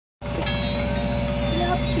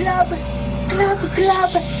glub, glub,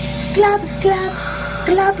 glub, glub, glub,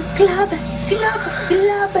 glub, glub, glub,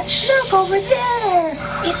 glub. Look over there.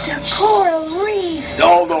 It's a coral reef.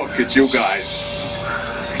 Oh, look, it's you guys.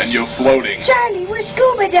 And you're floating. Charlie, we're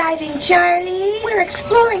scuba diving, Charlie. We're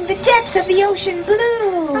exploring the depths of the ocean blue.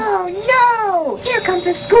 Oh, no. Here comes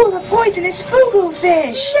a school of poisonous fugu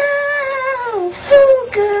fish. No,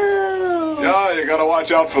 fugu. Yeah, you gotta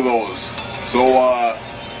watch out for those. So,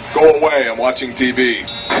 go away. I'm watching TV.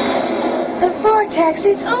 The vortex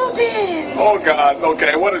is open. Oh, God.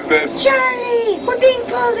 Okay, what is this? Charlie, we're being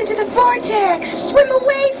pulled into the vortex. Swim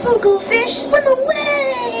away, fugu fish. Swim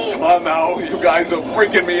away. Come on now. You guys are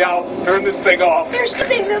freaking me out. Turn this thing off. They're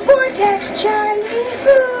slipping the vortex, Charlie.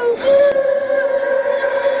 Fugu.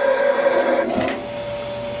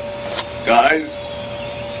 Guys?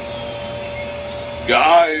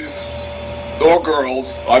 Guys? Or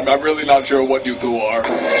girls. I'm really not sure what you two are.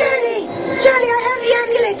 Charlie, I have the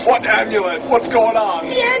amulet. What amulet? What's going on?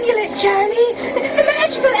 The amulet, Charlie. The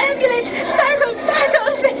magical amulet. Sparkle,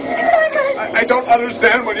 sparkle, sparkle. I don't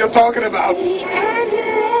understand what you're talking about. The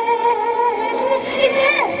amulet.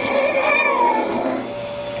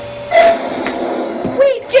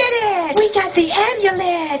 We did it. We got the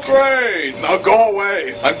amulet. Great. Now go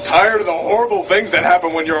away. I'm tired of the horrible things that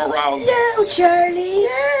happen when you're around. No, Charlie,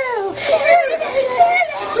 no.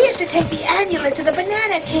 We have to take the amulet to the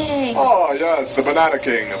Banana King. Oh, yes, the Banana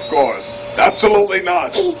King, of course. Absolutely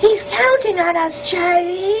not. He's counting on us,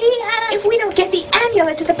 Charlie. If we don't get the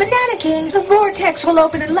amulet to the Banana King, the vortex will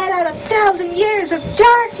open and let out 1,000 years of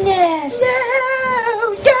darkness.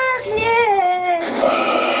 No, darkness.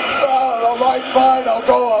 All right, fine, I'll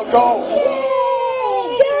go.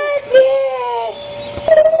 Yay, darkness.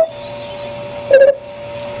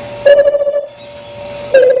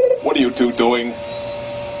 What are you two doing?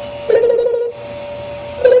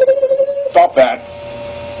 Stop that.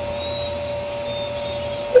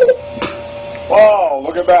 Wow,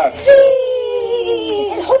 look at that. Sí.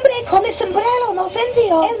 El hombre con el sombrero nos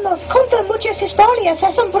envió. Él nos contó muchas historias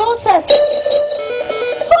asombrosas.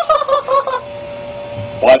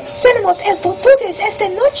 What? Cenamos el tortugas esta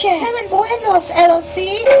noche. Eran buenos, ellos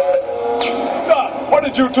sí. What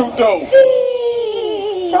did you two do?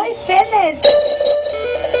 Sí. Soy feliz.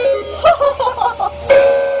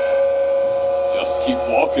 Just keep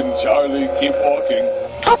walking, Charlie. Keep walking.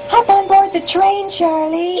 Hop on board the train,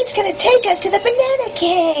 Charlie. It's gonna take us to the Banana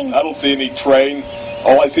King. I don't see any train.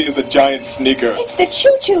 All I see is a giant sneaker. It's the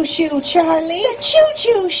choo-choo shoe, Charlie. The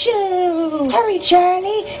choo-choo shoe. Hurry,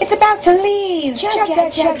 Charlie. It's about to leave. Chugga,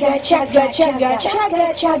 chugga, chugga, chugga,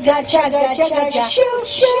 chugga, chugga, chugga, chugga, shoo,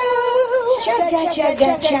 shoo. Chugga,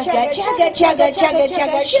 chugga, chugga, chugga, chugga, chugga,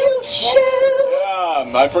 chugga, shoo, shoo.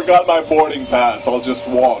 Yeah, I forgot my boarding pass. I'll just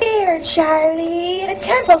walk. Here, Charlie. The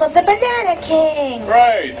temple of the Banana King.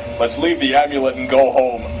 Great. Let's leave the amulet and go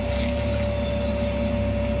home.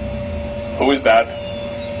 Who is that?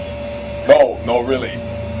 No, really.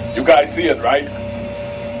 You guys see it, right?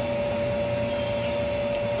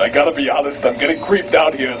 I gotta be honest, I'm getting creeped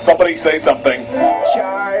out here. Somebody say something.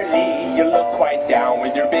 Charlie, you look quite down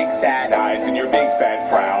with your big sad eyes and your big fat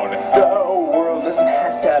frown. The world doesn't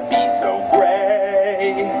have to be so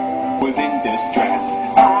gray. Was in distress.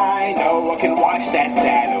 I know I can wash that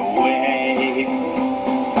sad away.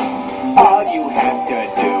 All you have to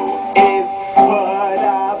do is put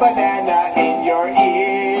a banana in your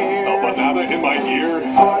ear. A banana in my ear?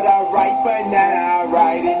 Put a ripe banana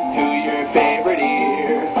right into your favorite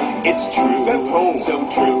ear. It's true, That's so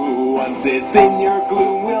true. Once it's in your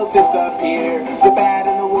gloom, will disappear. The bad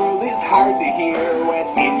in the world is hard to hear when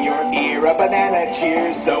in your ear a banana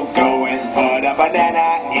cheers. So go and put a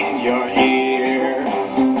banana in your ear.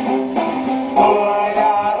 Put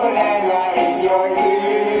a banana in your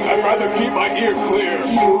ear. I'd rather keep my ear clear.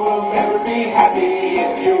 You will never be happy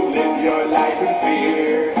if you live your life in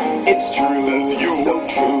fear. It's true, Says you. so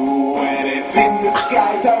true. When it's in the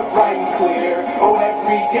skies are bright and clear. Oh,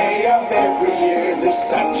 every day of every year, the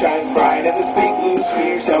sun shines bright and this big blue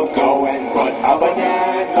sphere. So go and put a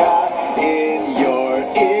banana in your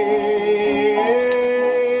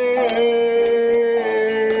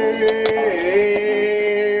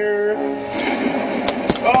ear.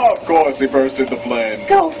 Oh, of course, he burst into flames.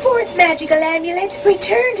 Go forth, magical amulet.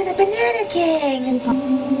 Return to the Banana King.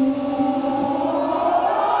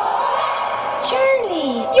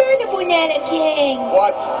 Charlie, you're the Banana King.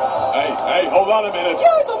 What? Hey, hold on a minute.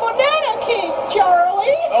 You're the Banana King,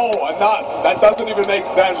 Charlie. No, I'm not. That doesn't even make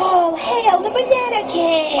sense. Oh, hail the Banana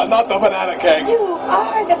King. I'm not the Banana King. You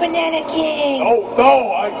are the Banana King.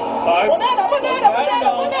 No, I'm... Banana, banana, banana,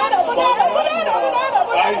 banana, banana, banana, banana, banana,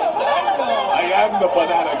 banana. I am the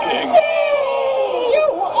Banana King. You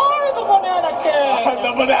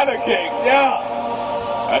the Banana King, yeah.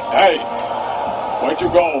 Hey, where'd you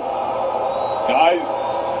go? Guys?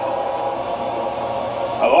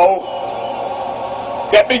 Hello?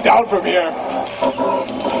 Get me down from here.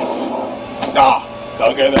 Ah,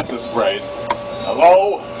 okay, that's a spray.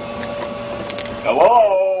 Hello?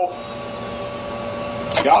 Hello?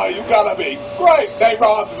 Yeah, you gotta be. Great, they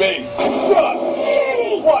robbed me.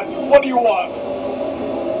 What? What do you want?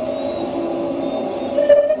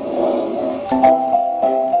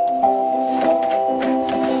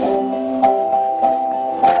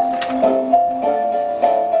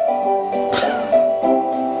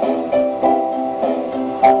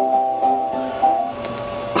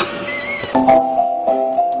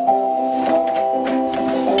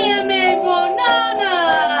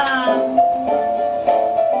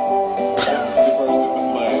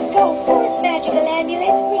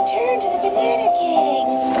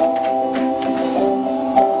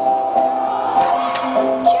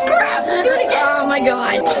 Oh my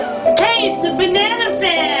god. Hey, it's a banana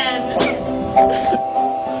fan!